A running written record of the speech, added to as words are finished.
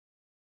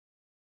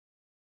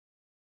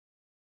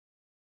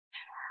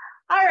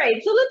All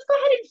right, so let's go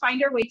ahead and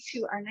find our way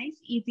to our nice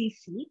easy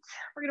seat.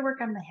 We're gonna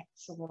work on the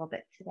hips a little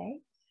bit today.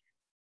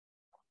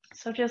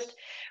 So just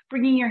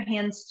bringing your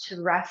hands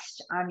to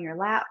rest on your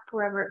lap,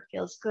 wherever it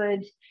feels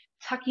good,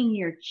 tucking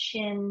your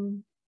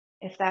chin,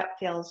 if that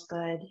feels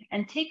good,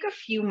 and take a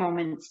few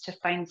moments to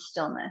find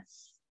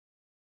stillness.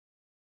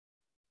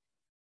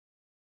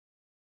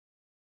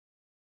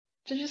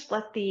 So just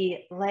let the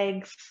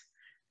legs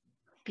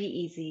be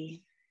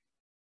easy.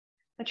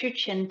 Let your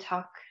chin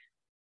tuck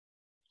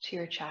to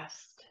your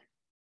chest.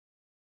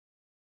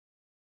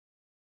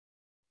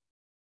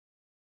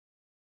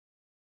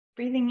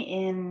 Breathing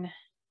in,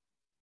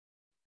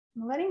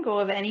 letting go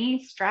of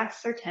any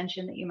stress or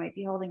tension that you might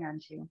be holding on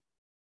to.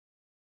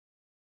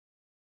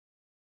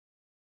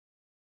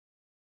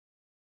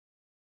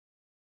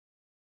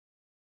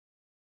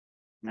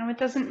 Now, it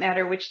doesn't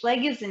matter which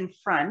leg is in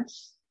front,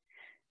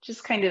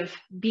 just kind of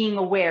being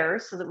aware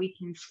so that we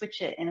can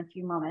switch it in a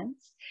few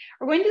moments.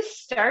 We're going to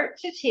start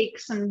to take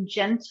some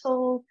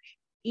gentle,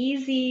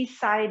 easy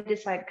side to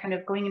side, kind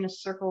of going in a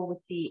circle with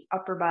the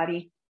upper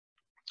body.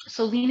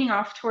 So leaning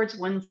off towards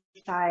one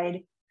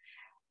side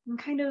and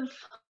kind of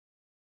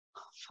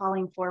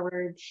falling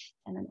forwards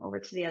and then over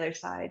to the other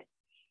side.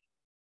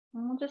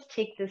 And we'll just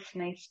take this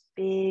nice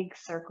big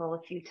circle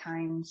a few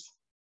times.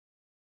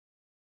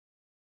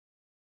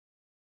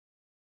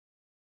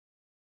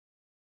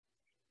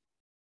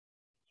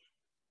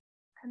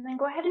 And then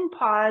go ahead and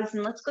pause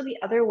and let's go the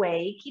other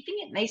way, keeping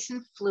it nice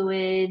and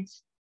fluid.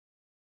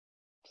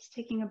 Just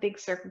taking a big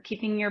circle,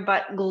 keeping your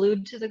butt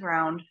glued to the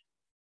ground.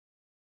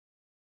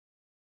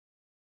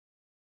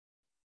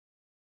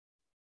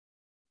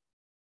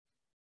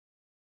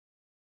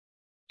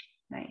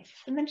 Nice.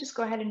 And then just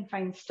go ahead and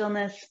find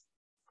stillness.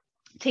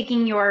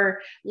 Taking your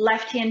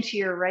left hand to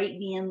your right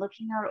knee and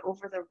looking out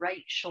over the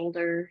right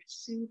shoulder.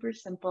 Super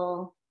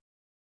simple.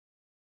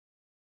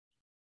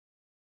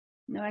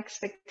 No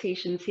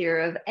expectations here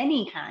of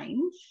any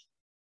kind.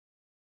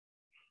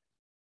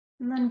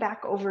 And then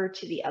back over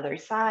to the other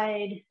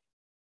side.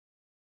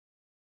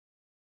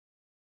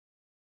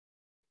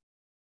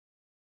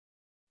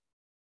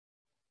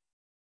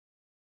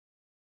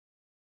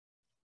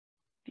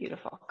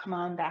 Beautiful. Come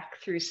on back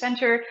through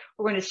center.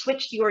 We're going to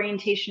switch the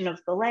orientation of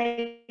the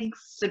legs.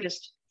 So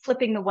just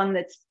flipping the one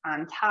that's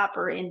on top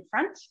or in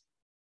front.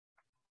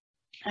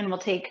 And we'll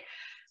take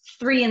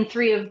 3 and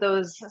 3 of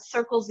those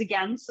circles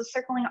again. So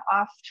circling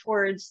off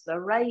towards the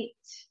right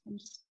and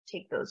just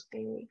take those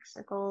big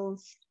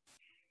circles.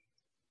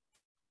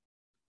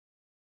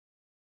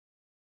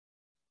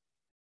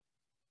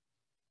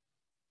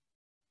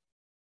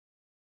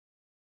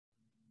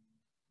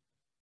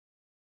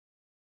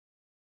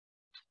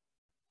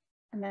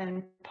 And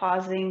then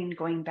pausing and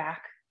going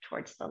back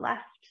towards the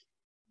left.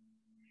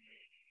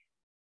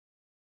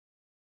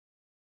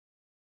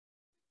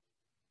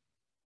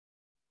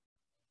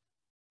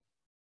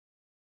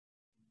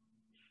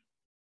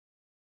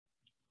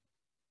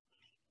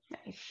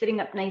 Nice. Sitting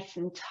up nice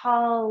and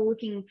tall,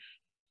 looking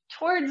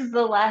towards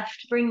the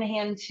left, bring the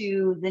hand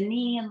to the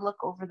knee and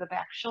look over the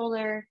back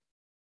shoulder.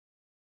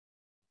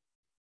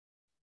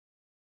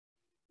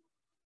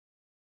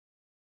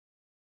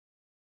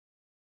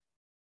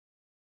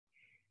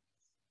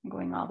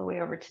 Going all the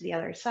way over to the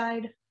other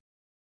side.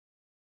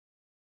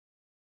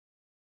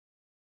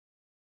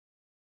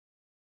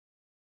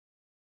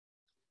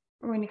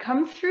 We're going to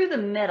come through the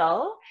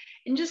middle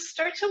and just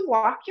start to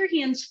walk your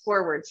hands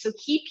forward. So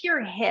keep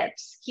your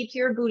hips, keep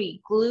your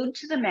booty glued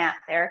to the mat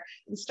there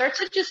and start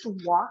to just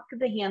walk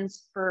the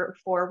hands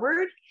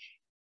forward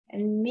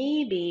and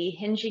maybe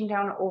hinging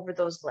down over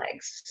those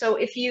legs. So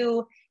if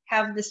you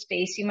have the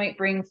space, you might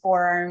bring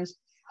forearms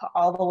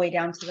all the way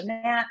down to the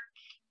mat.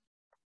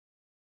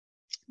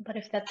 But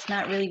if that's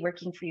not really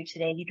working for you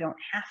today, you don't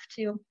have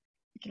to. You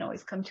can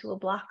always come to a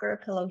block or a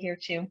pillow here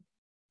too.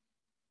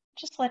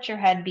 Just let your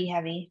head be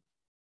heavy.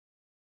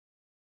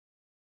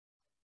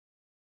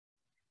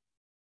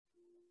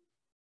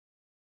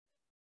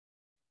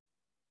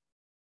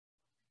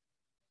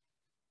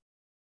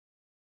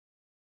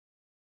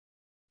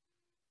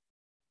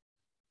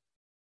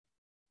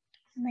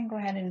 And then go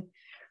ahead and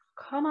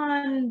come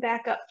on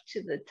back up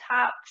to the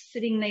top,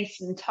 sitting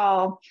nice and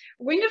tall.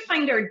 We're going to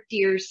find our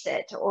deer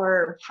sit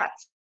or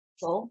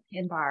pretzel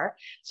in bar.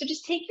 So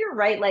just take your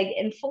right leg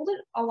and fold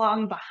it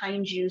along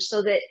behind you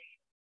so that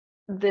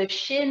the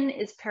shin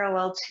is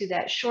parallel to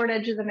that short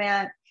edge of the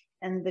mat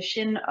and the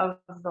shin of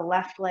the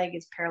left leg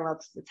is parallel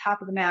to the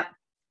top of the mat.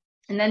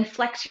 And then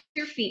flex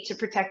your feet to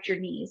protect your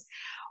knees.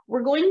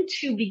 We're going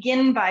to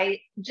begin by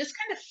just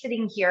kind of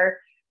sitting here,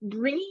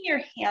 bringing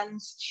your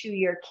hands to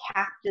your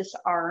cactus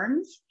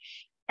arms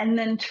and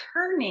then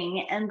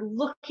turning and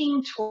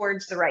looking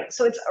towards the right.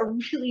 So it's a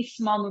really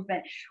small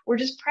movement. We're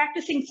just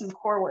practicing some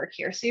core work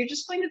here. So you're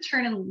just going to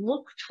turn and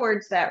look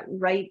towards that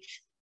right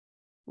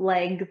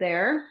leg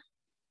there.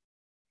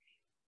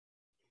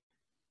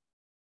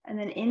 And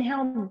then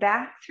inhale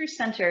back through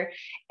center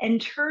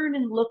and turn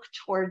and look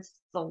towards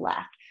the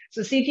left.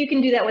 So see if you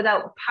can do that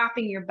without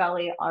popping your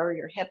belly or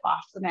your hip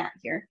off the mat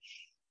here.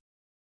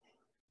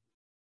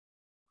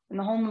 And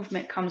the whole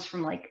movement comes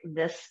from like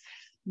this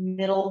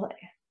middle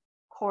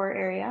core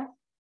area.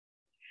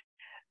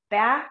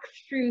 Back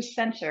through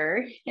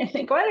center, and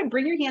then go ahead and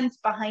bring your hands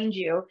behind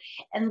you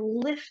and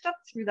lift up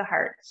through the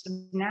heart. So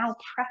now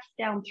press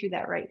down through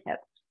that right hip.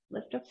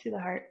 Lift up through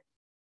the heart.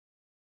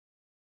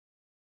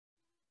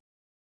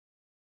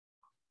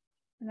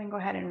 And then go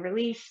ahead and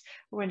release.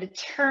 We're going to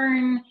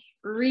turn,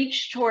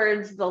 reach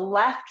towards the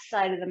left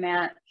side of the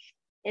mat,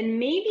 and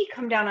maybe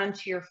come down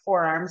onto your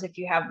forearms if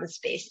you have the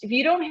space. If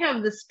you don't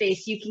have the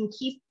space, you can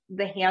keep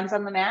the hands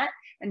on the mat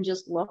and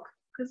just look,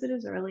 because it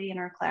is early in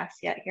our class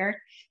yet here.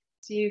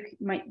 So you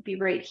might be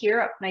right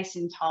here up nice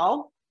and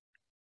tall.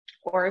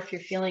 Or if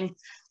you're feeling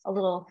a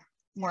little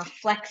more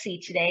flexy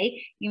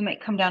today, you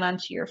might come down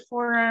onto your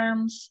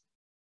forearms.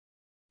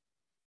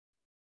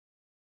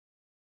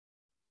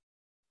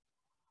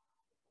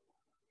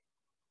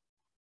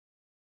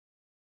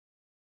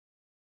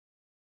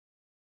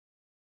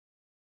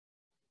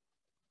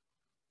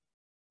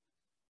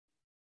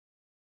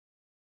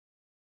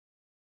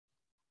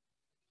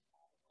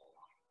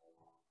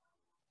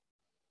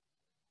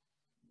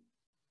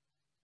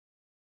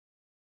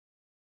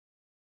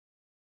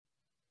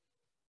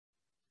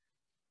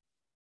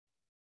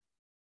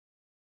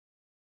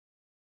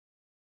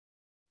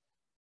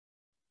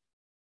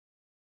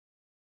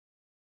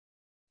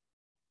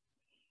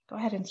 Go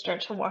ahead and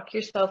start to walk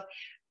yourself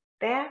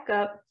back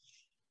up,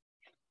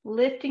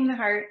 lifting the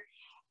heart,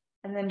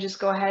 and then just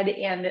go ahead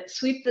and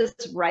sweep this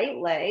right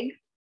leg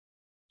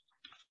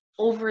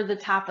over the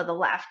top of the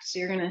left. So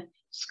you're going to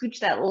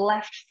scooch that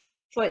left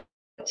foot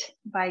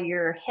by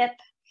your hip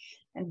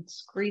and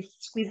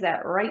squeeze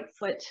that right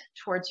foot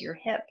towards your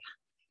hip.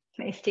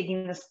 Nice,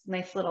 taking this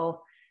nice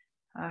little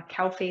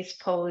cow face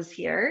pose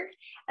here.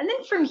 And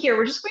then from here,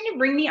 we're just going to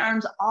bring the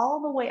arms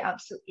all the way up.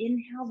 So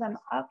inhale them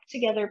up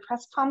together,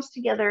 press palms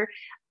together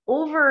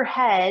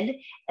overhead,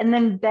 and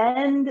then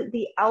bend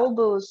the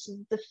elbows so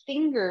the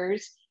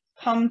fingers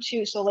come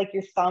to, so like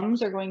your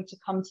thumbs are going to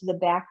come to the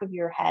back of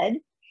your head.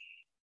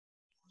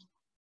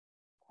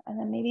 And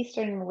then maybe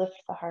starting to lift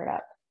the heart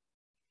up.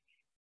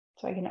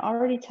 So I can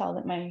already tell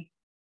that my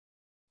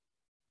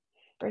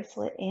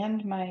bracelet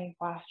and my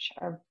watch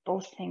are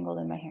both tangled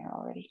in my hair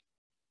already.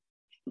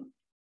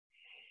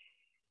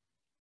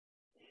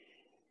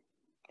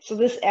 So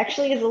this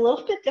actually is a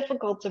little bit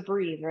difficult to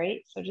breathe,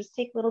 right? So just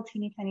take little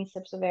teeny tiny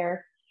sips of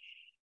air.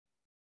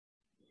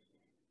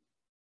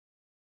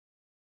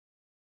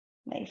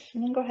 Nice.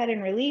 And then go ahead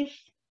and release,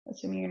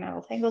 assuming you're not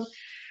all tangled.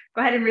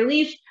 Go ahead and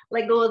release,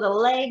 let go of the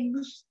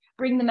legs,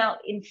 bring them out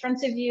in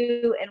front of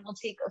you, and we'll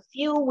take a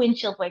few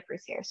windshield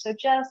wipers here. So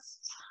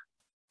just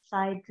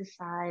side to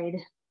side.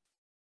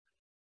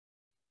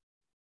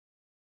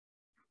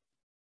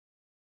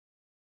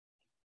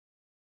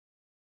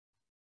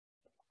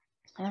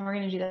 And then we're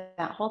going to do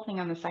that whole thing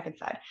on the second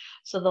side.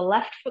 So the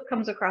left foot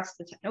comes across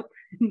the top. Nope.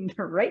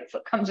 The right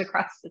foot comes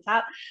across the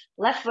top.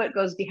 Left foot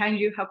goes behind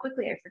you. How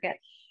quickly I forget.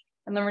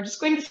 And then we're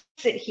just going to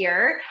sit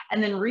here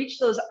and then reach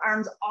those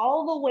arms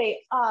all the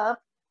way up.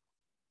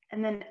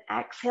 And then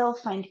exhale,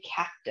 find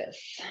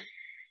cactus.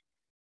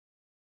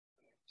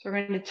 So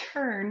we're going to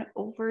turn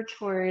over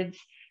towards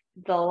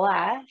the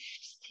left.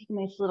 Take a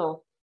nice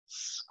little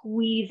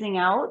squeezing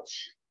out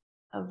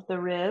of the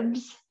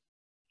ribs.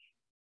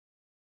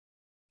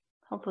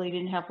 Hopefully you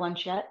didn't have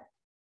lunch yet.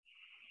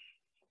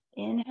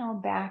 Inhale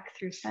back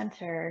through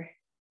center,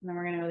 and then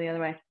we're going to go the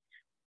other way.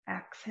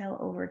 Exhale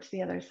over to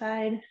the other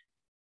side.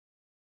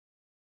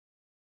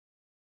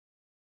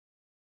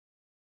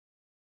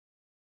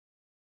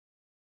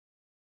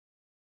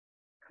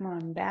 Come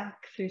on, back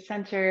through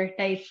center.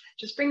 Nice.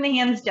 Just bring the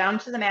hands down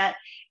to the mat,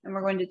 and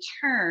we're going to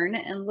turn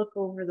and look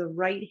over the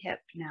right hip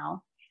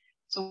now.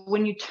 So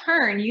when you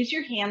turn, use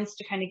your hands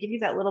to kind of give you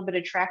that little bit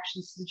of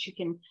traction so that you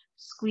can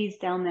squeeze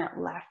down that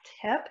left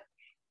hip.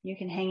 You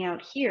can hang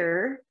out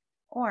here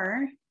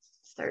or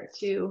start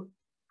to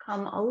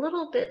come a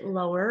little bit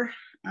lower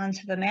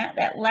onto the mat.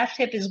 That left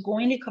hip is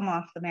going to come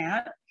off the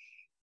mat.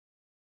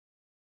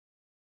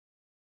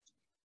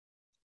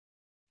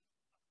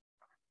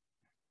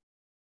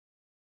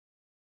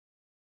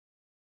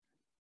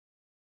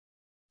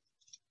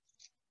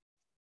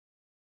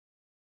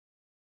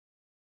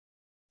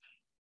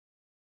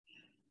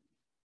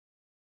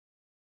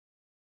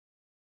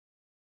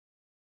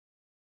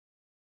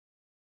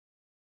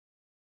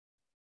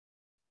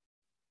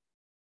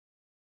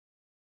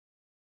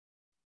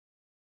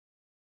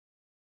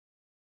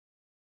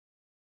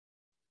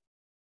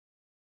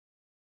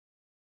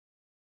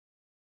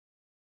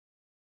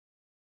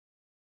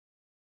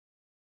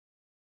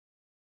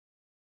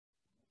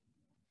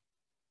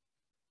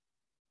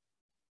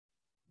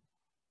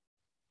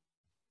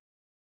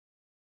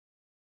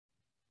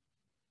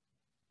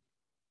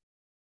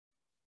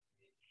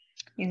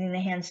 Using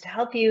the hands to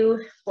help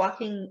you,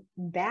 walking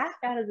back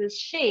out of this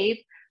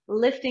shape,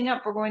 lifting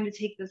up, we're going to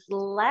take this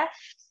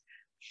left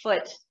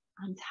foot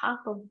on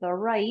top of the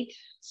right,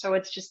 so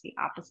it's just the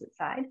opposite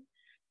side,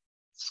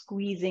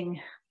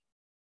 squeezing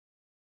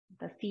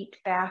the feet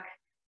back.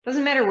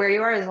 Doesn't matter where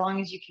you are, as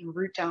long as you can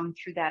root down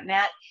through that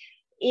mat.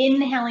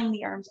 inhaling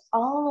the arms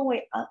all the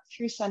way up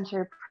through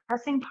center,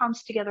 pressing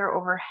palms together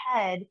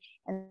overhead,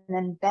 and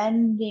then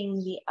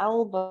bending the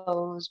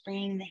elbows,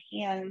 bringing the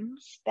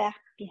hands back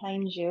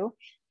behind you.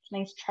 It's a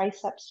nice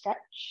tricep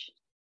stretch.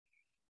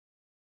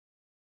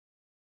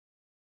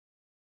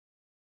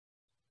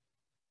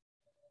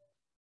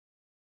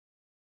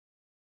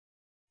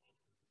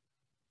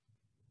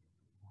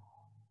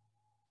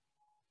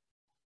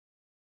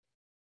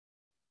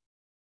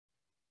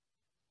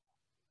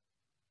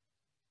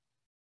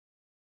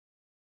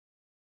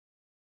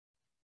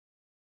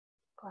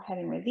 Go ahead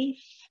and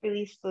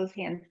release those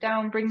hands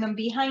down, bring them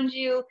behind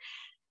you,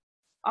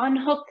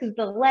 unhook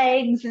the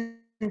legs and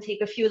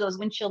take a few of those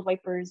windshield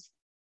wipers.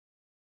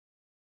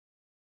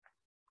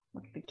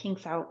 Look the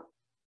kinks out.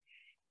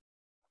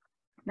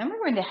 Then we're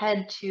going to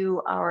head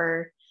to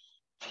our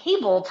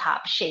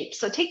tabletop shape.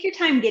 So take your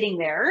time getting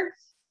there.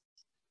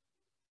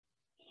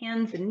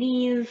 Hands and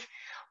knees.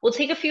 We'll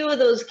take a few of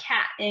those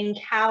cat and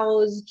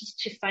cows just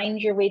to find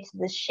your way to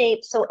the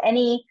shape. So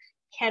any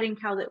cat and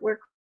cow that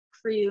work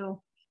for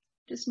you,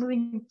 just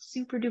moving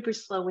super duper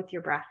slow with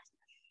your breath.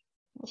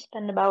 We'll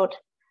spend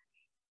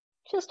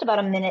just about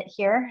a minute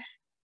here.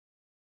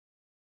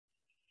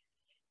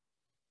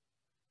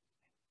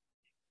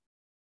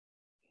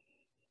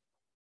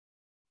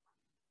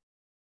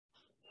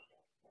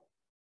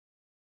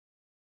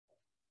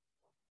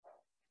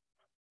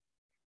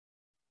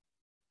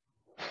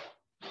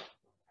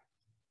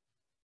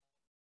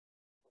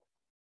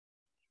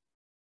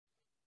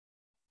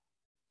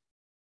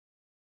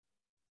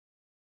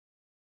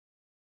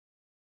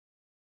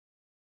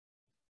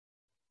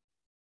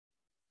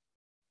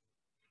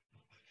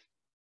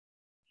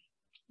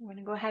 We're going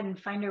to go ahead and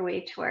find our way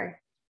to our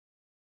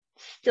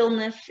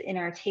stillness in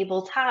our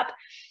tabletop.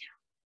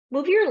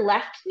 Move your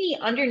left knee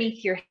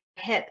underneath your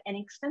hip and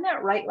extend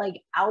that right leg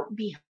out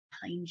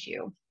behind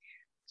you.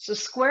 So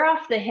square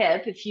off the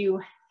hip if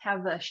you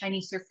have a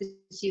shiny surface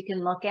you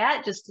can look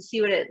at just to see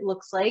what it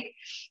looks like,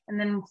 and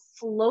then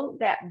float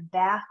that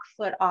back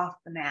foot off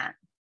the mat.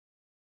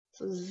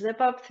 So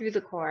zip up through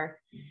the core,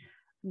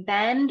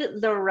 bend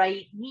the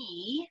right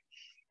knee,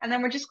 and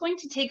then we're just going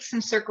to take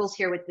some circles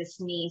here with this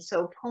knee.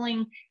 So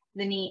pulling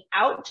the knee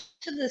out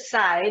to the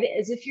side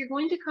as if you're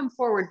going to come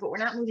forward, but we're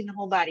not moving the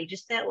whole body,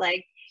 just that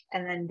leg,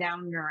 and then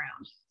down and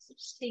around. So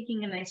just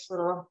taking a nice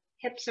little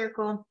hip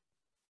circle,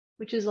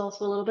 which is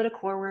also a little bit of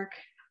core work.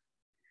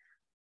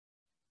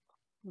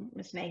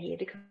 Miss Maggie had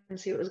to come and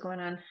see what was going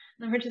on.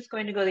 Then we're just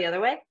going to go the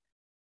other way.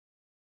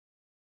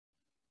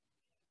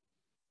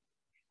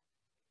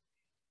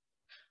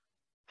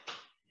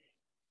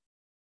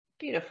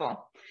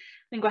 Beautiful.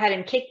 Then go ahead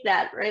and kick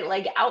that right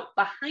leg out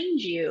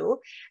behind you.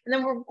 And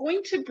then we're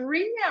going to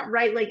bring that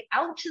right leg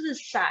out to the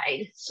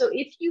side. So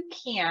if you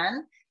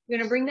can, you're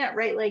going to bring that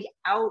right leg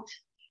out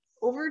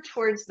over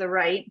towards the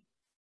right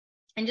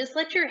and just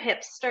let your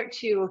hips start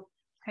to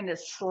kind of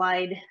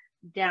slide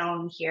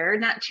down here,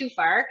 not too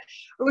far.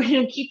 We're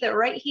going to keep the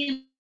right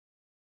hand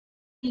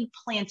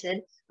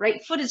planted,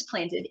 right foot is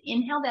planted.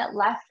 Inhale that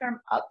left arm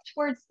up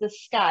towards the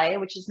sky,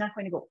 which is not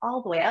going to go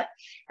all the way up.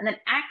 And then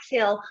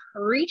exhale,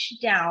 reach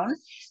down,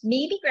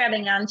 maybe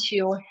grabbing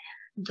onto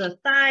the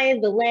thigh,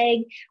 the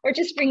leg, or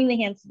just bringing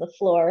the hands to the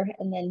floor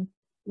and then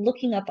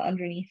looking up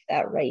underneath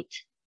that right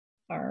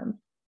arm.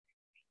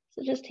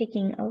 So just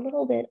taking a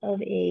little bit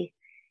of a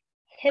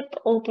hip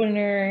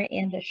opener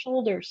and a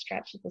shoulder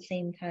stretch at the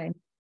same time.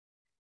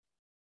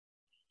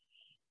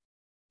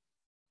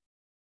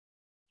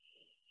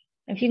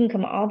 If you can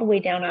come all the way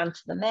down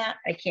onto the mat,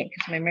 I can't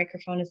because my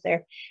microphone is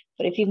there,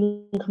 but if you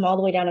can come all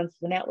the way down onto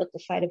the mat with the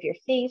side of your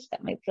face,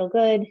 that might feel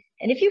good.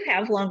 And if you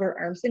have longer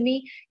arms than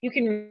me, you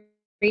can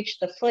reach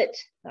the foot,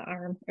 the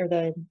arm, or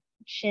the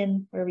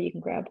shin, wherever you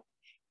can grab.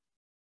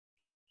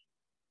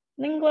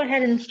 And then go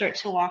ahead and start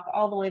to walk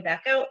all the way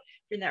back out.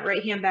 Bring that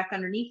right hand back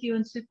underneath you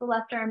and sweep the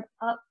left arm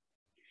up,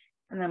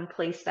 and then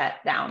place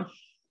that down.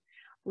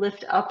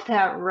 Lift up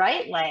that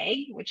right leg,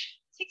 which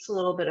takes a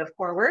little bit of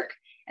core work,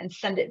 and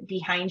send it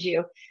behind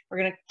you. We're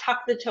going to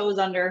tuck the toes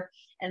under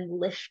and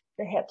lift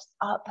the hips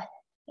up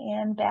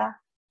and back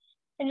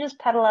and just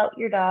pedal out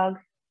your dog.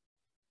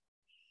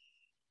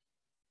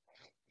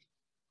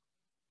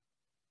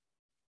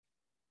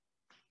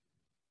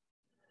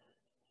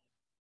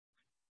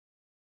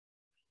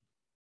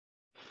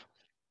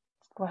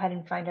 Let's go ahead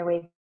and find our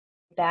way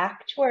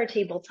back to our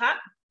tabletop.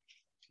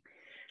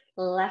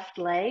 Left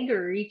leg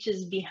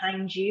reaches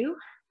behind you.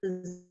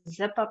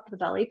 Zip up the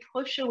belly,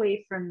 push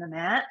away from the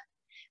mat.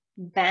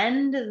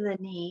 Bend the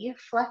knee,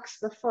 flex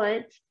the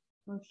foot.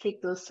 Let's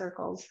take those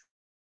circles.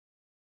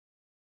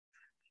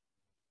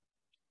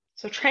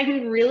 So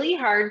trying really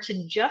hard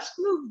to just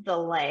move the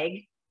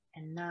leg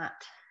and not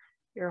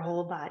your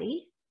whole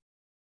body.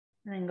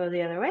 And then go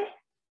the other way.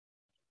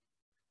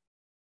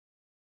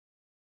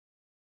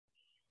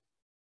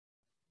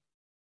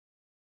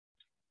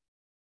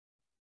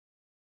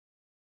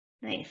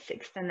 Nice,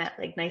 extend that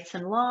leg nice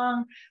and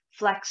long,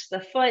 flex the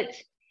foot,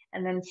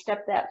 and then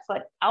step that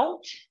foot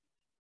out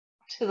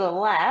to the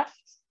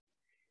left.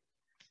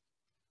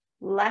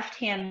 Left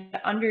hand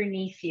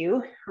underneath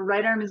you.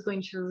 Right arm is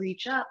going to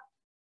reach up.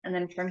 And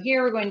then from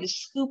here, we're going to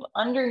scoop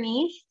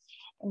underneath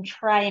and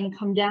try and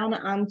come down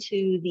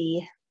onto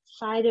the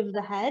side of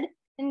the head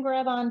and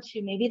grab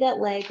onto maybe that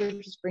leg or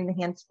just bring the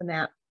hands to the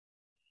mat.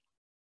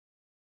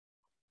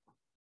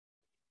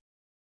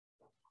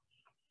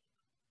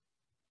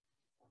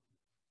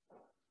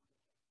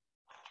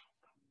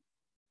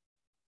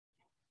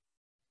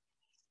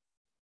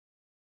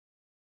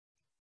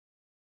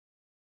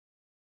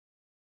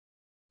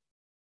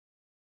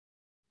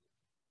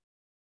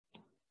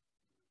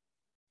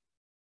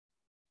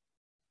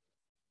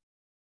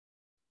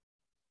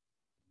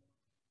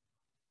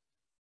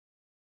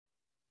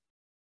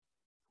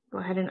 Go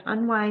ahead and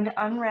unwind,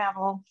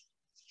 unravel.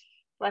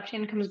 Left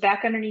hand comes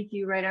back underneath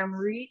you, right arm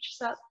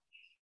reaches up,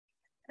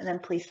 and then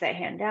place that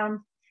hand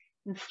down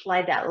and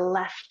slide that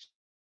left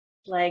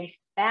leg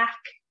back,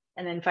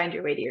 and then find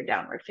your way to your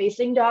downward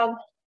facing dog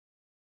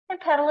and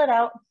pedal it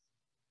out.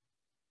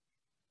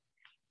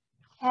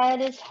 Head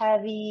is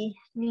heavy,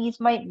 knees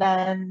might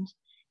bend,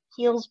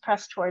 heels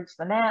press towards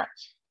the mat.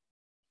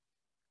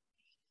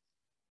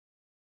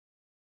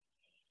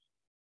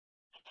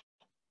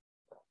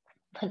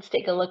 Let's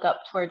take a look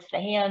up towards the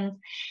hands,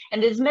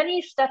 and as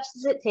many steps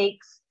as it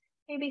takes,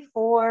 maybe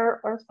 4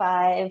 or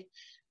 5.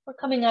 We're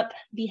coming up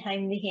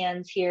behind the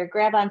hands here.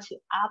 Grab onto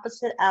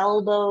opposite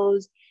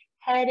elbows.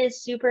 Head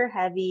is super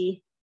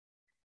heavy.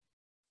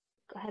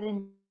 Go ahead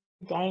and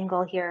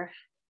dangle here.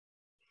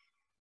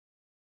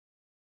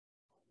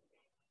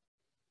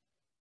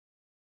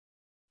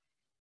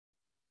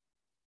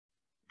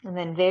 And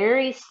then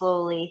very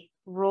slowly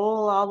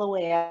roll all the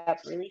way up.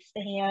 Release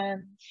the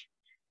hands.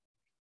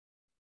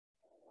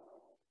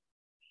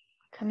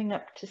 Coming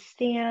up to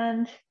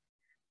stand.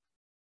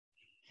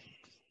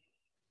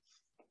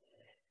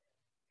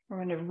 We're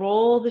going to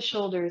roll the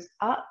shoulders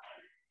up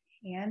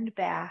and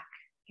back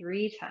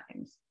 3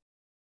 times.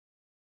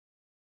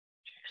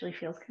 Which actually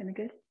feels kind of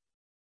good.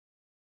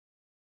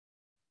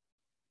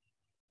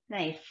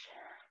 Nice.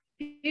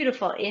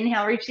 Beautiful.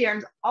 Inhale, reach the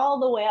arms all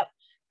the way up.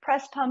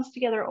 Press palms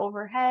together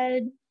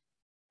overhead.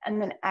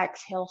 And then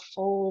exhale,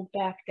 fold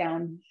back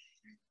down.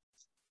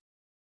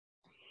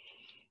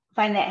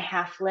 Find that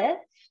half lift.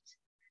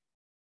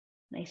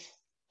 Nice,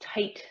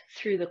 tight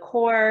through the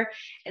core.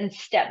 And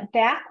step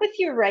back with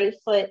your right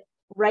foot.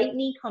 Right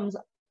knee comes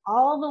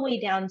all the way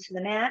down to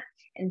the mat.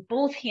 And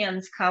both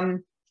hands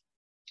come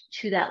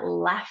to that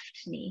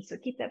left knee. So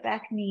keep that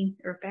back knee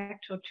or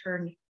back toe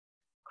turn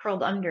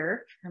curled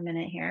under for a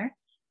minute here.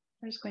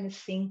 We're just going to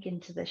sink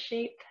into the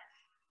shape.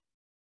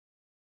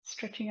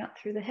 Stretching out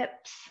through the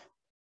hips.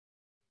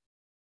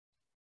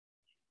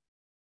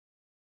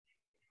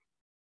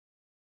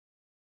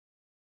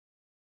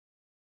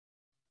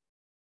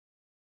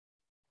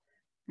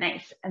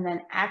 Nice. And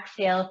then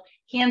exhale,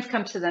 hands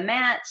come to the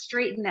mat,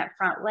 straighten that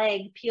front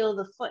leg, peel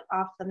the foot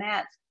off the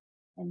mat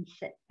and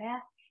sit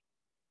back.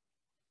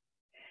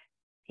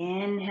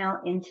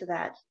 Inhale into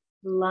that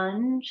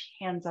lunge,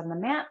 hands on the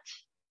mat.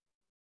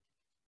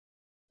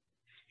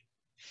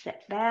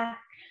 Sit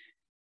back.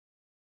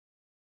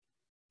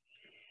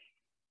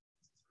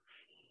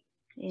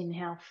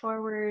 Inhale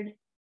forward.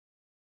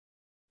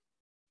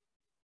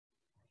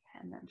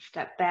 And then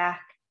step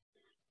back.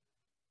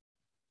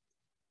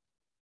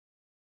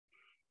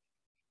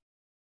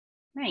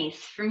 Nice.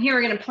 From here,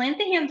 we're going to plant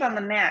the hands on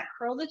the mat,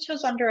 curl the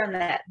toes under on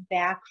that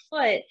back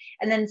foot,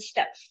 and then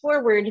step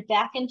forward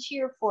back into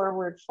your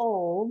forward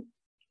fold,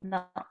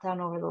 knock down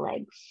over the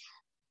legs.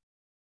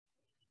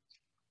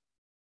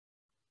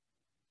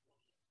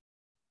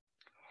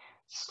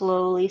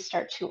 Slowly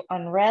start to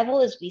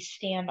unravel as we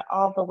stand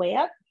all the way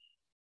up.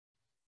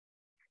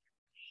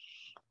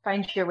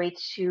 Find your way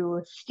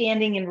to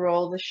standing and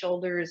roll the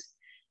shoulders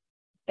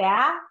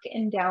back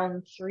and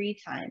down 3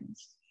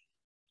 times.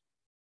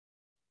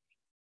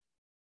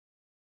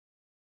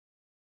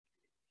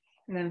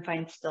 And then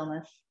find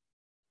stillness.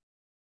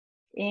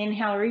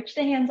 Inhale, reach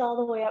the hands all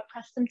the way up,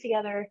 press them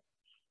together,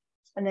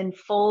 and then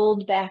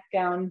fold back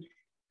down.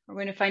 We're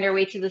going to find our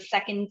way to the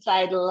second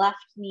side. Left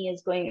knee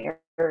is going,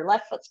 or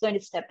left foot's going to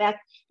step back.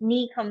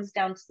 Knee comes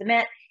down to the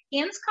mat.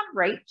 Hands come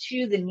right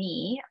to the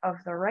knee of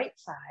the right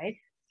side.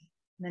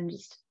 And then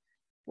just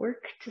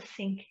work to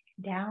sink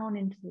down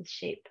into the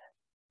shape.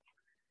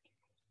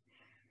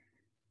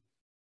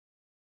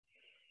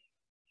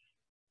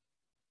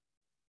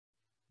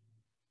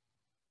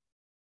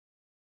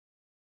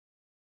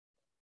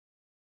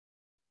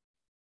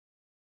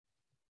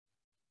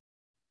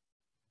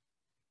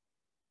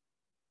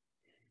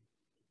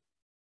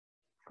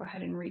 Go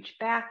ahead and reach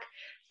back,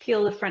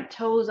 peel the front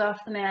toes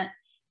off the mat,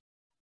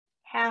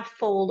 half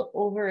fold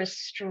over a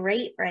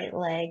straight right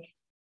leg.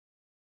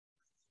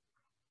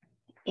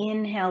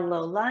 Inhale,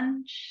 low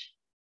lunge.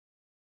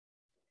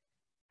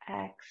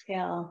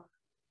 Exhale,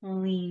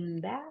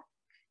 lean back.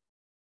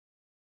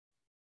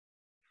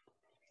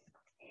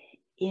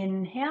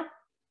 Inhale.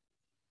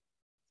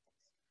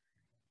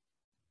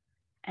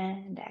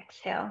 And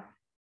exhale.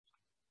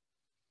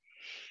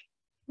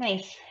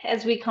 Nice.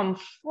 As we come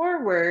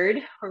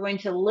forward, we're going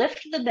to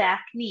lift the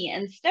back knee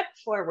and step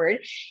forward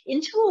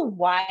into a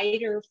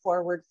wider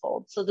forward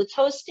fold. So the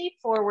toes stay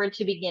forward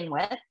to begin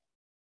with,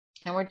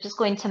 and we're just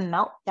going to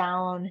melt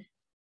down.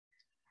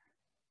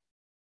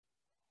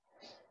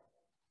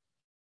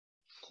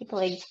 Keep the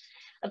legs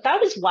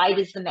about as wide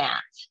as the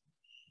mat.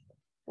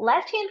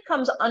 Left hand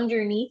comes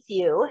underneath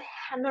you,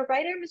 and the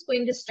right arm is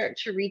going to start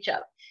to reach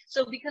up.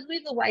 So because we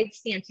have the wide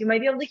stance, you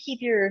might be able to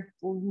keep your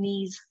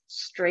knees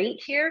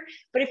straight here,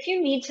 but if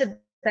you need to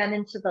bend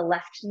into the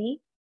left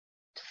knee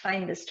to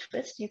find this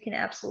twist, you can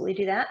absolutely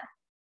do that.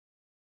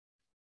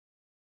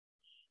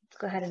 Let's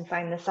go ahead and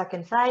find the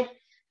second side.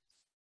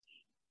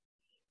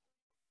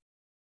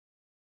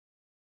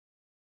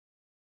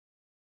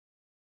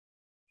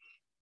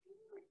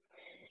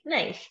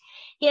 Nice.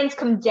 Hands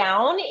come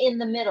down in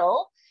the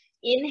middle.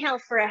 Inhale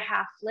for a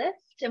half lift,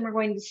 and we're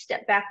going to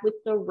step back with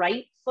the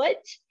right foot.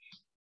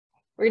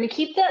 We're going to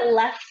keep that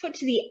left foot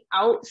to the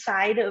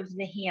outside of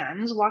the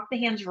hands. Walk the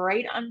hands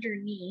right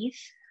underneath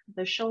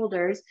the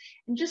shoulders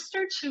and just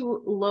start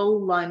to low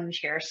lunge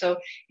here. So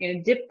you're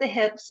going to dip the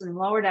hips and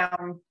lower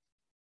down.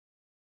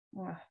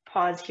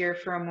 Pause here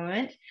for a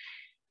moment.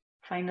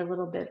 Find a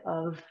little bit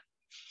of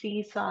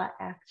seesaw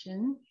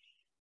action.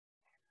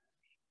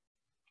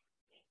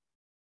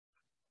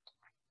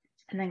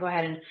 And then go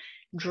ahead and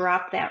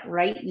drop that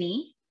right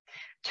knee.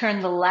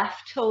 Turn the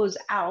left toes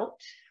out.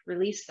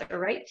 Release the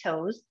right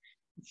toes.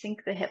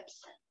 Sink the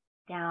hips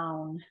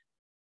down.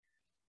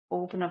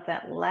 Open up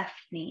that left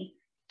knee.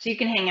 So you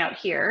can hang out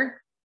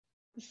here.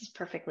 This is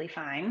perfectly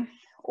fine.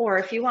 Or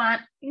if you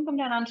want, you can come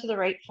down onto the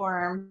right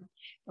forearm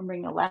and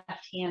bring the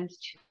left hand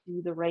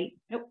to the right,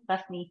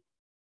 left knee.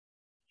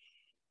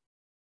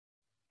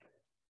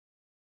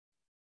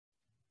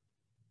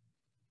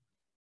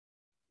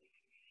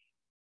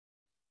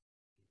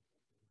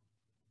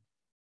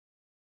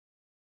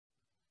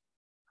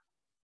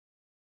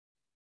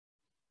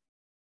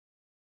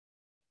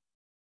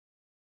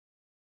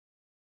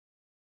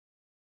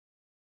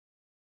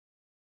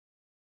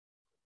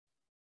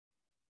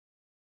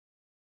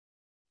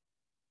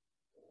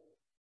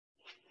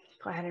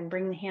 Go ahead and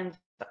bring the hands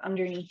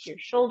underneath your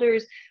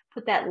shoulders.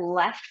 Put that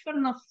left foot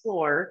on the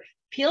floor.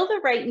 Peel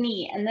the right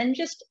knee and then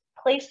just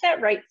place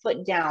that right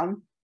foot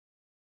down.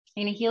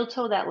 You're going to heel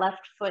toe that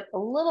left foot a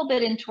little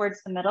bit in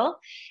towards the middle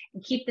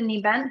and keep the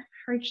knee bent.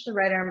 Reach the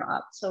right arm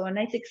up. So a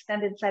nice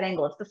extended side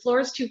angle. If the floor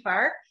is too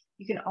far,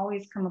 you can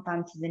always come up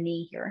onto the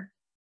knee here.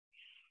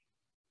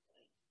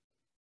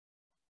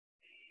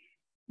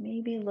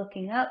 Maybe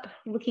looking up.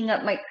 Looking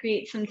up might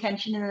create some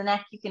tension in the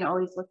neck. You can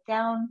always look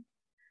down.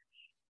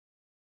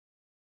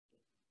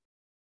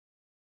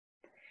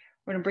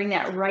 We're going to bring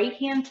that right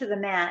hand to the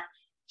mat.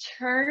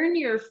 Turn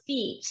your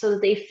feet so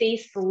that they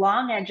face the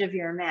long edge of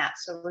your mat.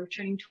 So we're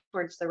turning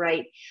towards the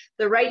right.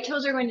 The right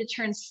toes are going to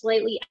turn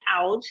slightly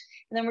out.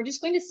 And then we're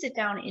just going to sit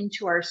down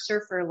into our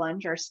surfer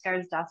lunge, our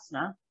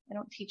Skarsdasana. I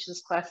don't teach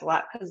this class a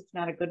lot because it's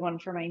not a good one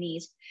for my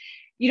knees.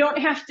 You don't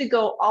have to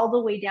go all the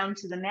way down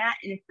to the mat.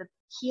 And if the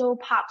heel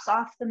pops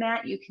off the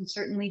mat, you can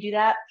certainly do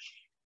that.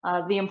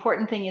 The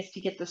important thing is to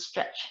get the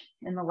stretch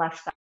in the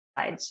left side.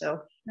 So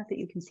not that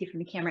you can see from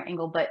the camera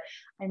angle, but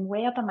I'm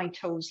way up on my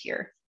toes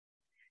here.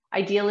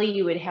 Ideally,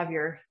 you would have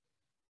your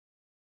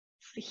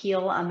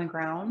heel on the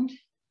ground,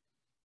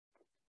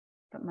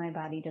 but my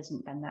body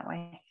doesn't bend that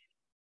way.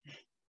 And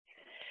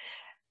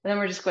then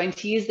we're just going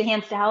to use the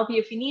hands to help you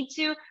if you need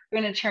to.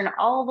 We're going to turn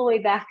all the way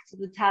back to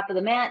the top of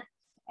the mat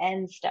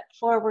and step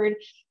forward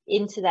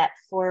into that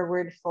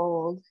forward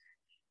fold.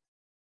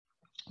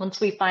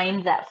 Once we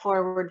find that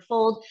forward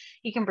fold,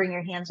 you can bring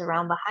your hands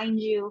around behind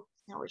you.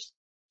 Now we're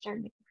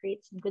starting to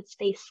create some good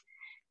space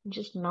and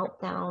just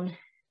melt down.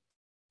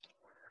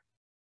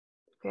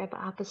 Grab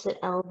opposite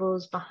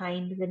elbows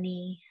behind the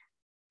knee.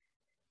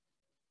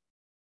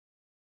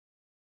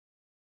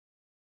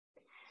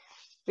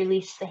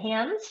 Release the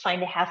hands,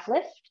 find a half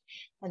lift,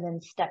 and then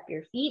step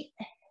your feet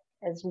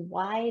as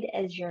wide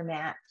as your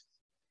mat.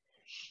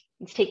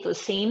 Let's take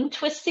those same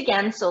twists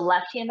again. So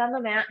left hand on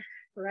the mat,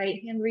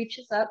 right hand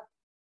reaches up.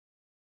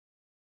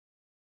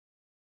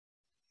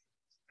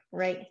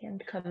 Right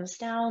hand comes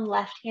down,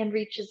 left hand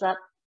reaches up.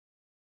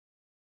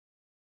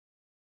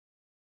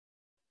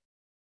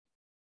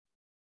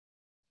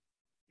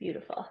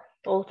 Beautiful.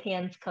 Both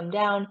hands come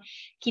down.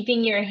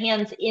 Keeping your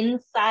hands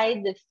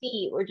inside the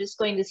feet, we're just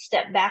going to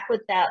step back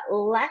with that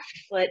left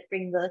foot,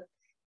 bring the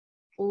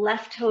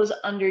left toes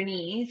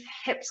underneath,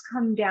 hips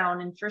come down,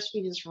 and first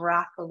we just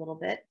rock a little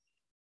bit.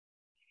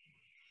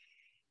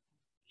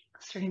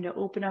 Starting to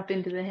open up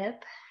into the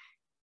hip.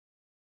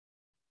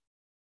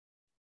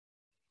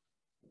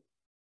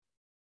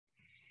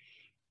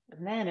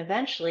 And then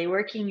eventually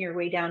working your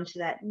way down to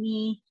that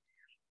knee,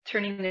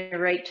 turning the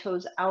right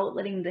toes out,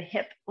 letting the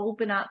hip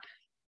open up,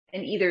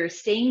 and either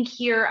staying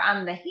here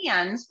on the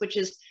hands, which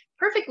is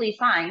perfectly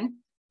fine,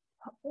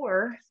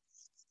 or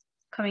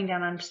coming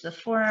down onto the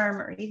forearm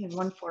or even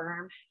one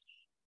forearm.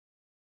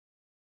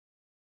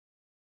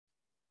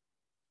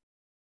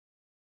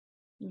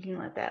 You can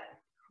let that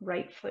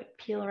right foot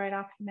peel right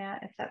off the mat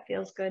if that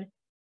feels good.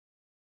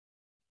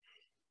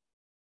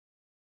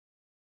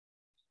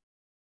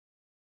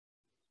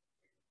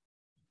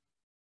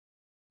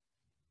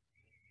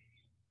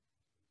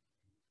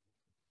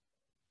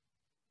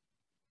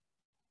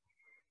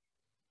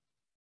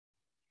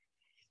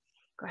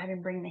 Go ahead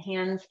and bring the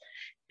hands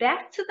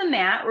back to the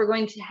mat. We're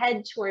going to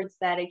head towards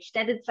that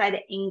extended side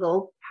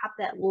angle. Pop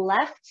that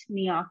left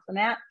knee off the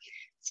mat.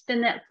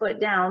 Spin that foot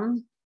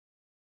down.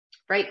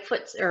 Right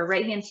foot or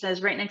right hand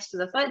says right next to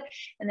the foot.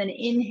 And then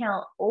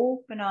inhale,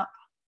 open up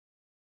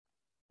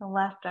the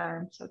left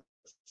arm. So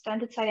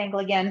extended side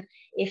angle again.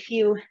 If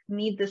you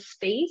need the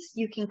space,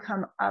 you can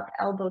come up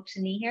elbow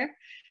to knee here.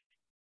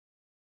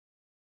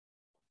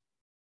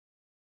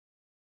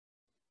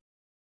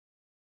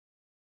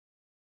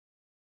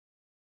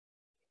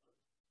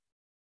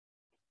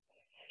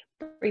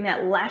 Bring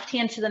that left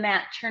hand to the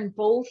mat. Turn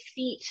both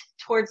feet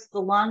towards the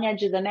long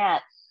edge of the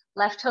mat.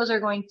 Left toes are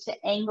going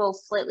to angle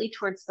slightly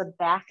towards the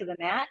back of the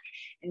mat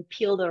and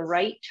peel the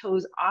right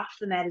toes off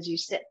the mat as you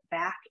sit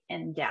back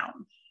and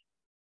down.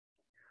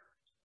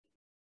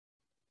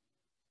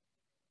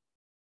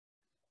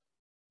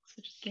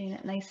 So just getting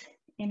that nice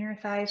inner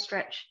thigh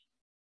stretch.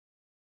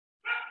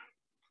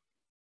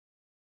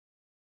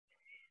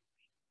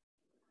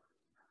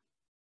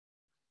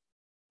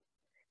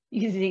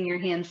 Using your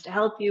hands to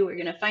help you, we're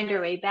going to find our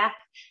way back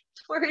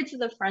towards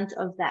the front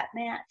of that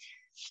mat.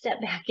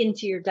 Step back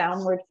into your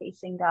downward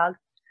facing dog.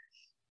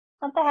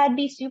 Let the head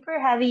be super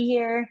heavy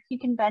here. You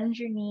can bend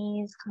your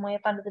knees, come way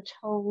up onto the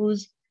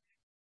toes,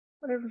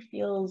 whatever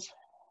feels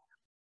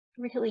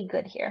really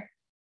good here.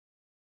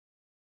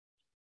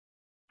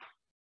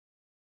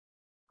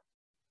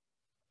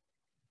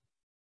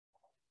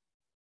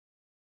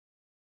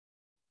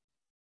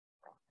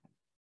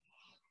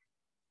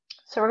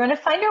 So we're going to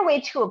find our way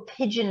to a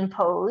pigeon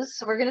pose.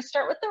 So we're going to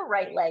start with the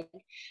right leg.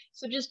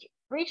 So just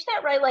reach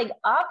that right leg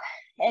up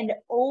and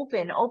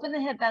open. Open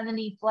the hip, bend the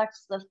knee,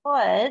 flex the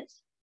foot,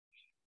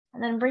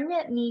 and then bring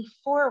that knee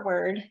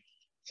forward.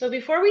 So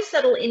before we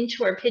settle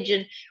into our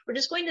pigeon, we're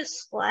just going to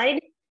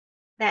slide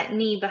that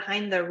knee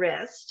behind the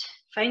wrist.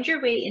 Find your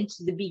way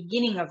into the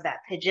beginning of that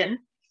pigeon.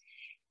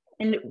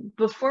 And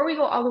before we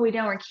go all the way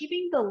down, we're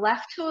keeping the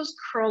left toes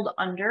curled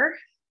under.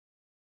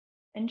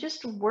 And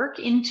just work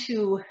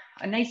into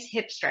a nice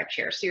hip stretch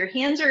here. So your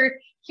hands are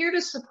here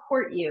to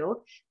support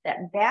you.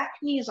 That back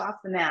knee is off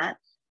the mat,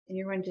 and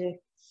you're going to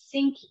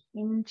sink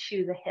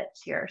into the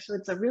hips here. So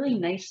it's a really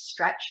nice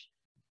stretch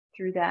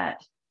through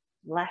that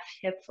left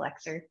hip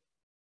flexor.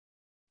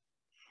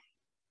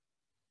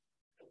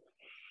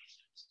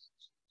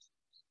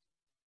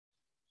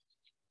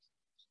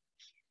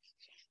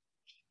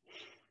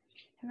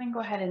 And then go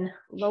ahead and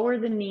lower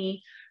the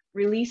knee,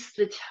 release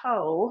the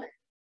toe.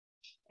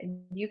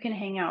 And you can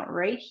hang out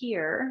right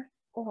here,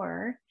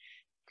 or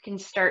you can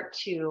start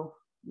to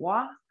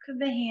walk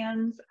the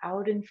hands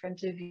out in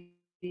front of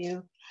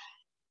you,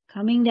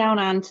 coming down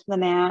onto the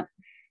mat.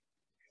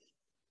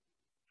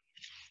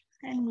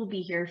 And we'll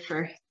be here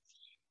for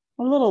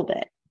a little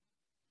bit.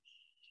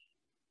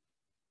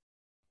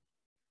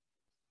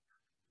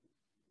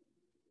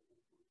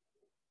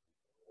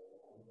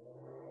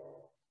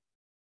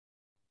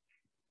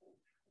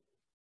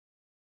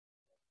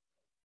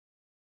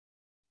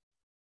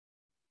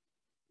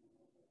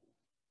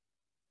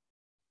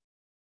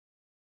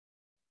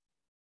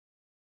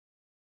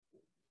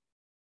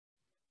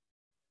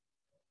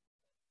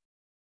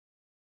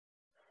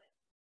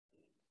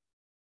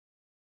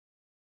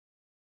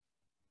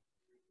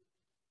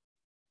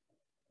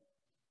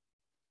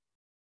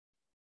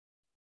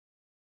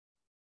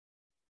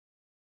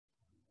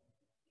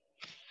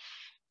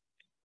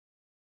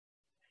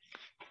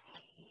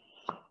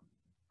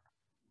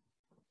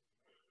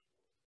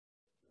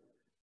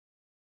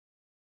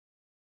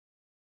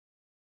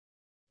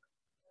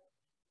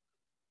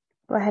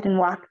 Go ahead and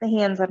walk the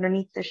hands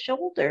underneath the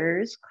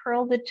shoulders,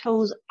 curl the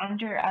toes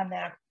under on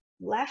that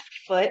left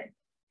foot,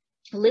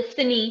 lift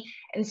the knee,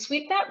 and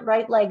sweep that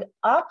right leg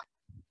up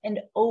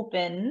and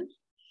open.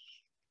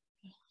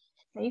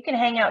 Now you can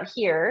hang out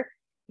here.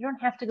 You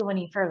don't have to go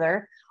any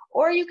further.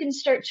 Or you can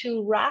start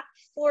to rock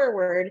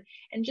forward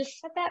and just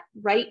set that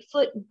right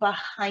foot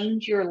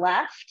behind your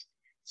left.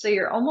 So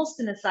you're almost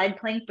in a side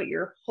plank, but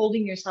you're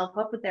holding yourself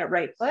up with that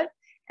right foot,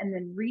 and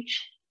then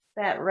reach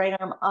that right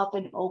arm up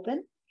and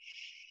open.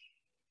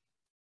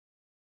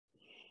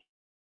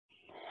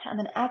 And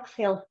then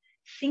exhale,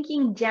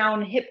 sinking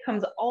down, hip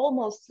comes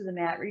almost to the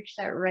mat. Reach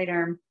that right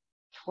arm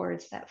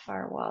towards that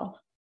far wall.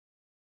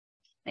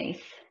 Nice.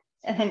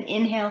 And then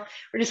inhale,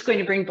 we're just going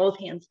to bring both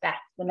hands back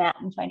to the mat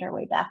and find our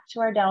way back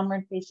to our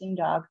downward facing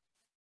dog.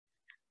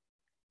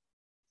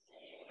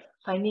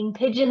 Finding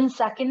pigeon,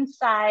 second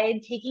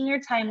side, taking your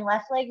time.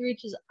 Left leg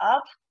reaches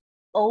up,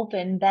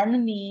 open, bend the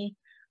knee,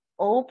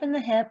 open the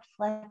hip,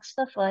 flex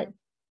the foot.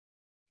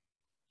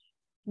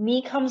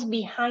 Knee comes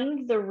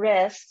behind the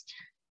wrist.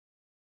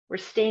 We're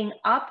staying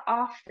up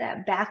off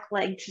that back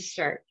leg to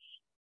start.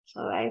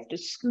 So I have to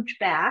scooch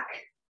back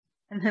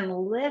and then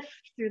lift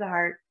through the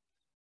heart.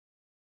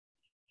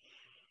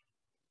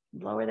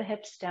 Lower the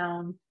hips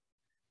down.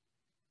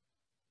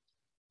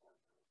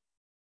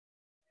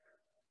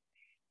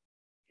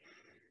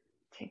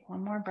 Take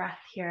one more breath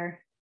here.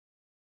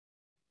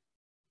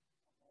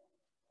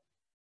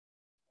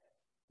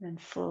 Then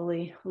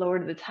slowly lower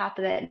to the top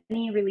of that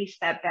knee, release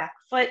that back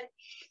foot.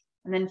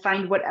 And then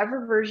find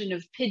whatever version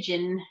of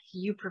pigeon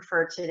you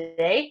prefer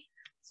today.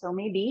 So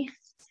maybe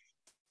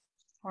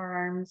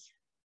forearms.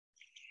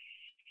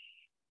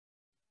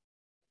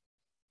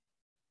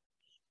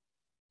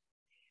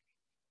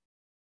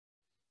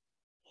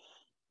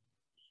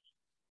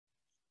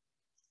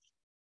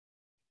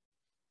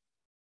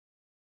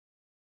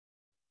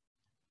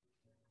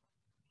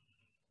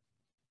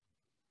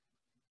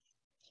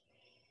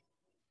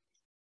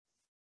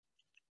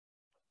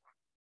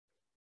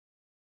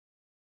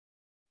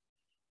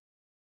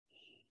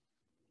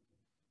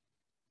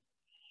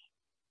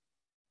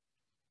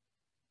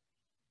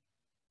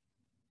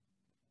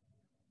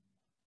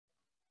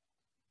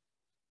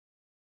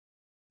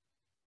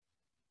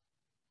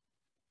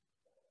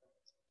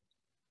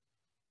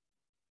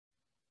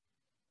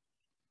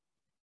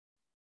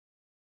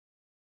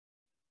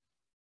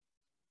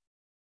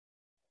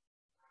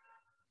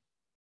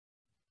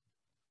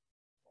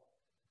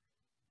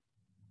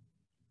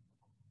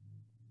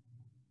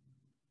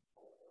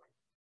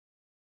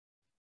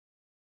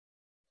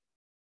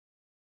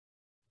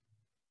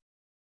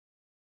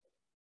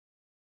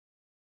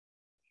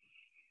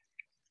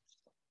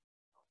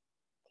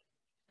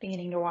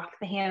 Beginning to walk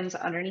the hands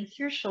underneath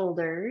your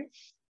shoulders.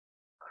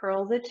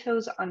 Curl the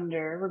toes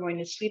under. We're going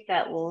to sweep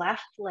that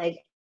left leg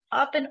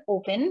up and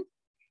open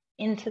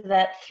into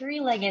that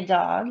three-legged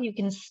dog. You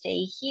can stay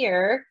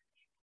here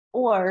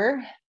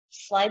or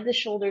slide the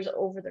shoulders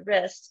over the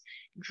wrists,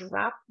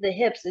 drop the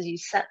hips as you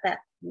set that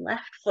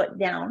left foot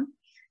down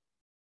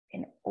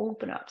and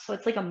open up. So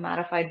it's like a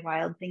modified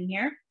wild thing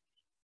here.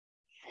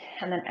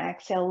 And then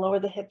exhale, lower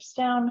the hips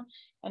down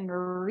and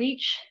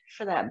reach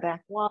for that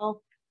back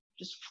wall,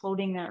 just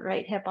floating that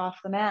right hip off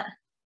the mat.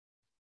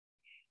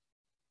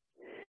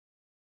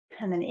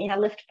 And then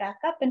inhale, lift back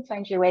up and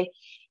find your way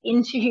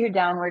into your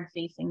downward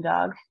facing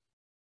dog.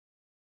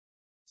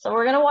 So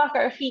we're gonna walk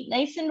our feet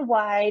nice and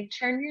wide,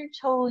 turn your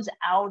toes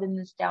out in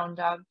this down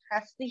dog,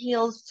 press the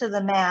heels to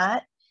the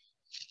mat.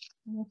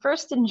 And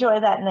first, enjoy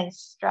that nice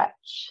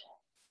stretch.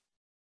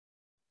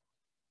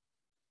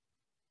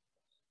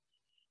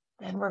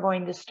 Then we're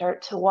going to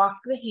start to walk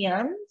the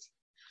hands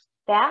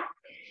back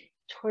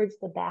towards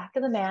the back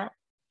of the mat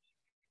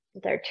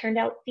with our turned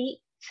out feet.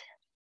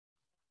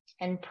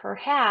 And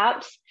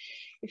perhaps,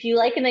 if you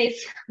like a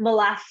nice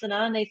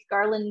malasana, nice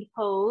garland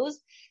pose,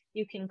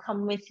 you can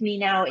come with me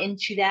now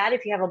into that.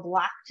 If you have a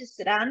block to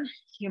sit on,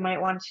 you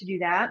might want to do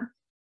that.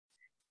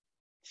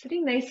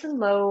 Sitting nice and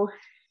low,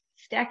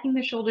 stacking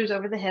the shoulders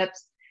over the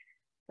hips,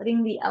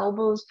 letting the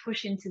elbows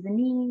push into the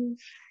knees,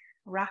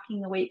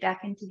 rocking the weight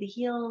back into the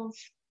heels.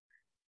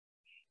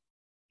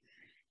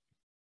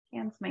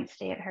 Hands might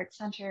stay at heart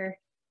center.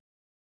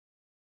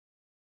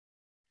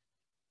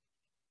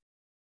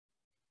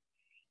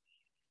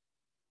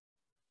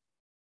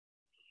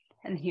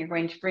 And you're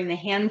going to bring the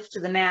hands to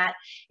the mat.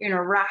 You're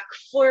going to rock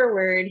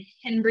forward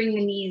and bring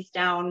the knees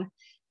down,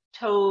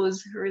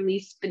 toes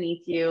release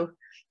beneath you,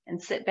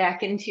 and sit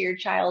back into your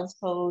child's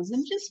pose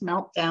and just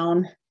melt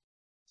down.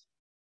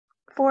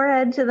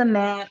 Forehead to the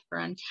mat or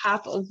on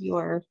top of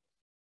your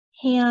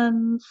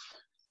hands.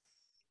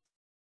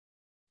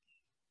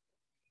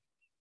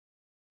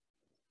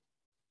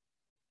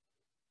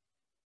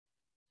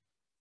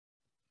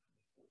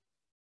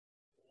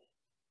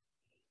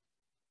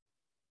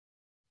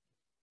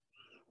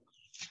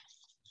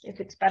 If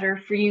it's better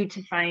for you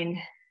to find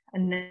a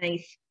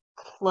nice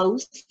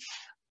close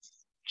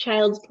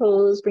child's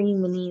pose,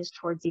 bringing the knees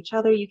towards each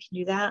other, you can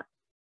do that.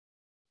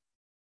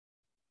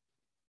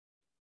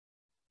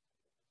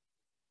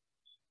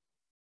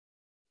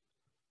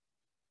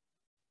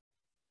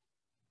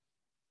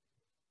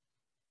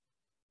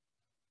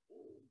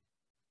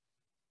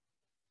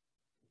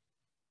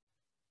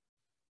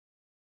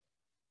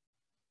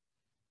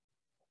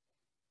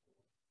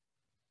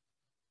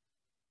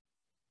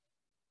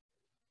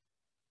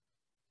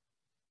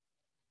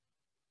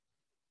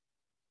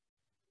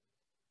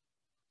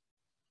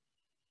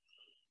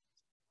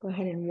 Go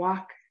ahead and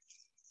walk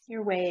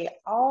your way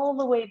all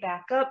the way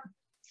back up.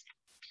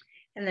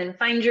 And then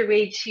find your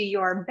way to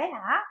your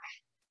back,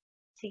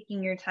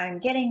 taking your time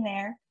getting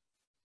there.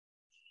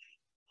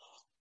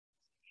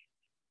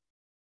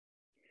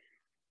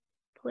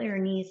 Pull your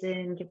knees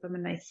in, give them a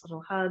nice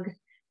little hug.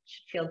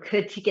 Should feel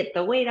good to get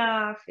the weight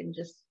off and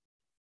just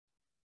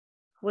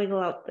wiggle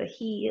out the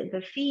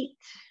feet.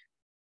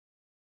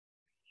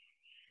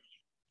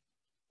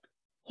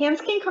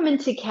 Hands can come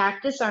into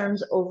cactus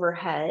arms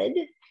overhead.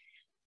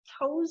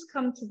 Toes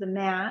come to the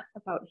mat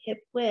about hip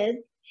width.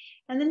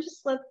 And then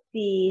just let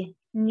the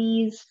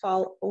knees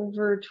fall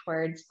over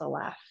towards the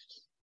left.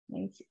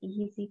 Nice,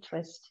 easy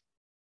twist.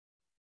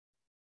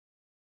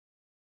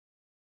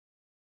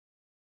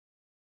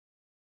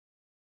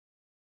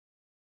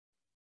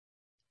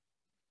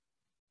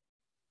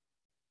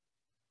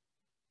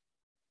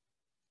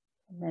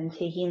 And then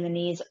taking the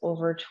knees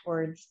over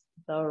towards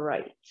the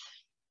right.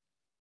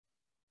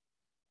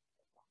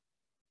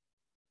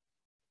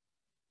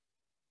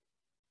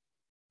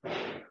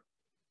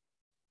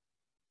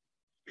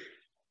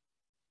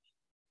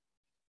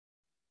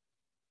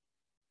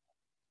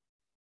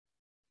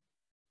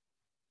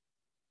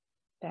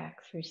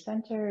 back through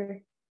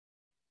center.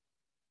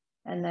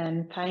 And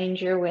then find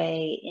your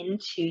way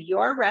into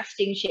your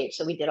resting shape.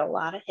 So we did a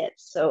lot of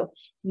hits. So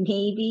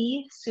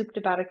maybe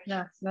Supta Baddha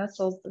Konasana,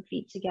 soles of the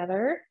feet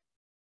together,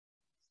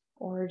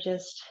 or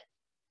just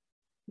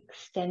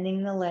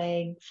extending the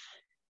legs,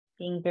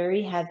 being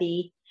very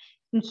heavy.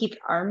 You can keep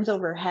arms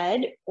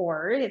overhead,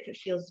 or if it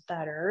feels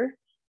better,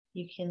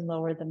 you can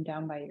lower them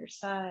down by your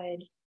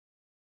side.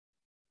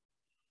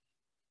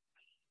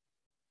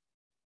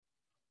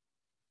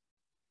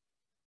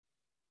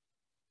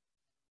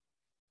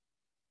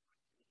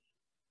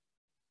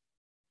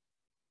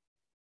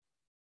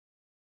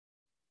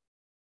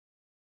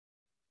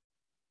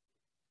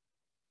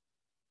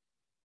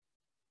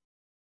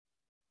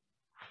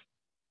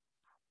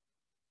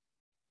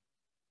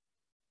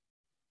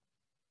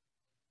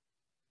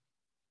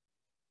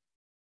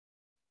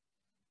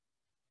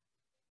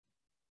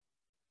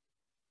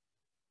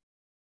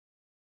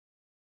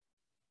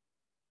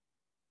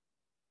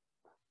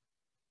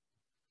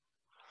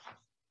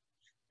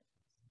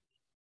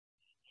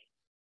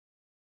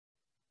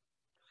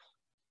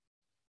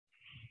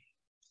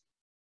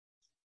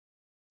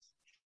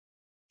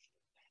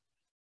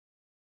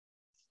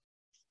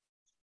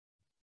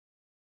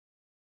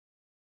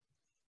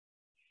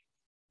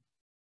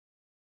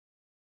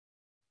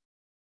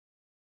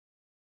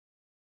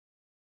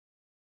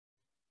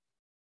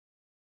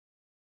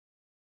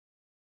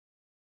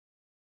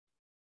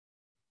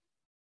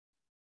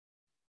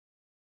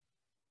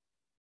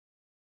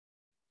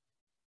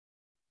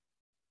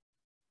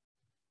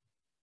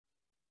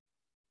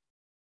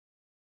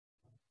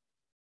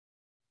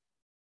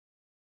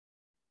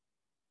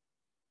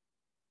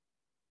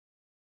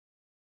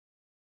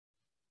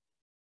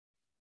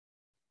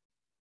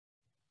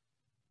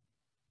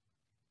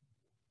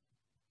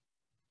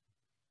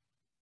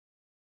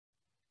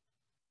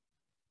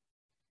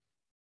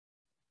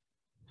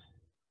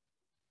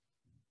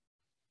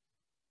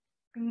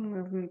 Bringing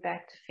movement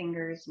back to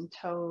fingers and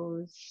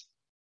toes.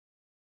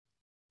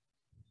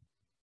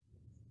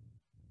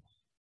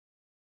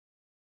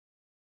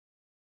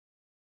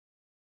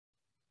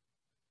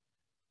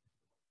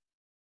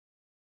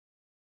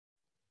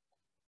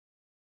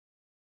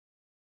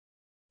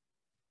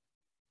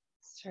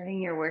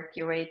 Starting your work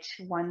your way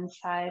to one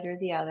side or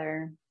the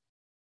other.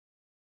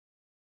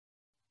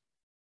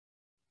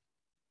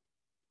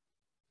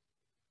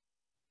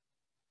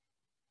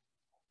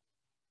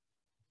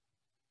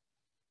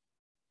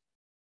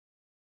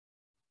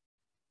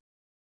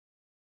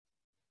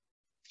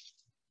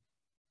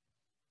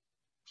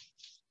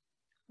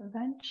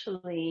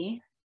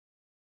 Eventually,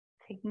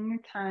 taking your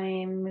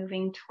time,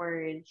 moving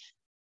towards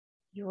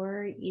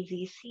your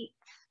easy seat,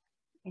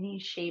 any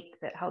shape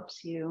that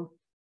helps you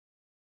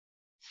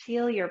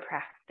seal your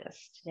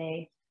practice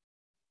today.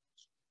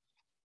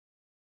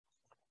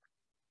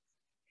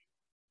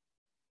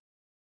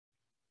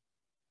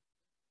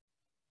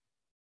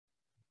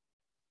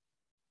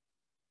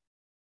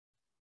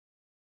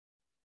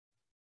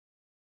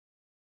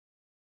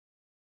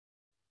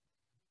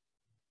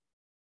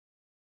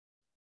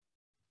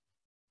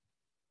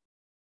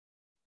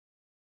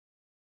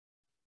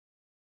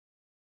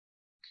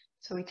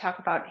 So we talk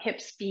about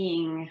hips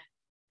being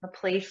a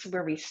place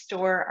where we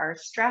store our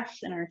stress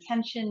and our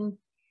tension.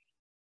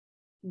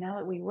 Now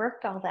that we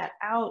worked all that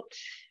out,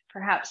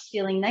 perhaps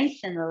feeling nice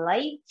and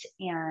light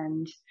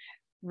and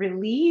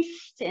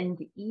released and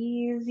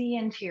easy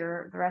into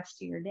the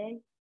rest of your day.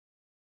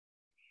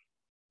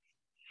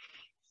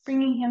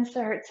 Bringing hands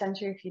to heart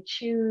center if you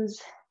choose,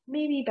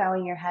 maybe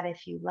bowing your head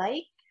if you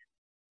like.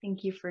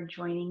 Thank you for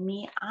joining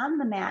me on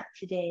the mat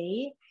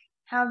today.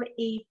 Have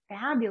a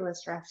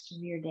fabulous rest of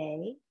your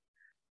day.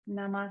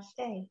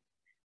 Namaste.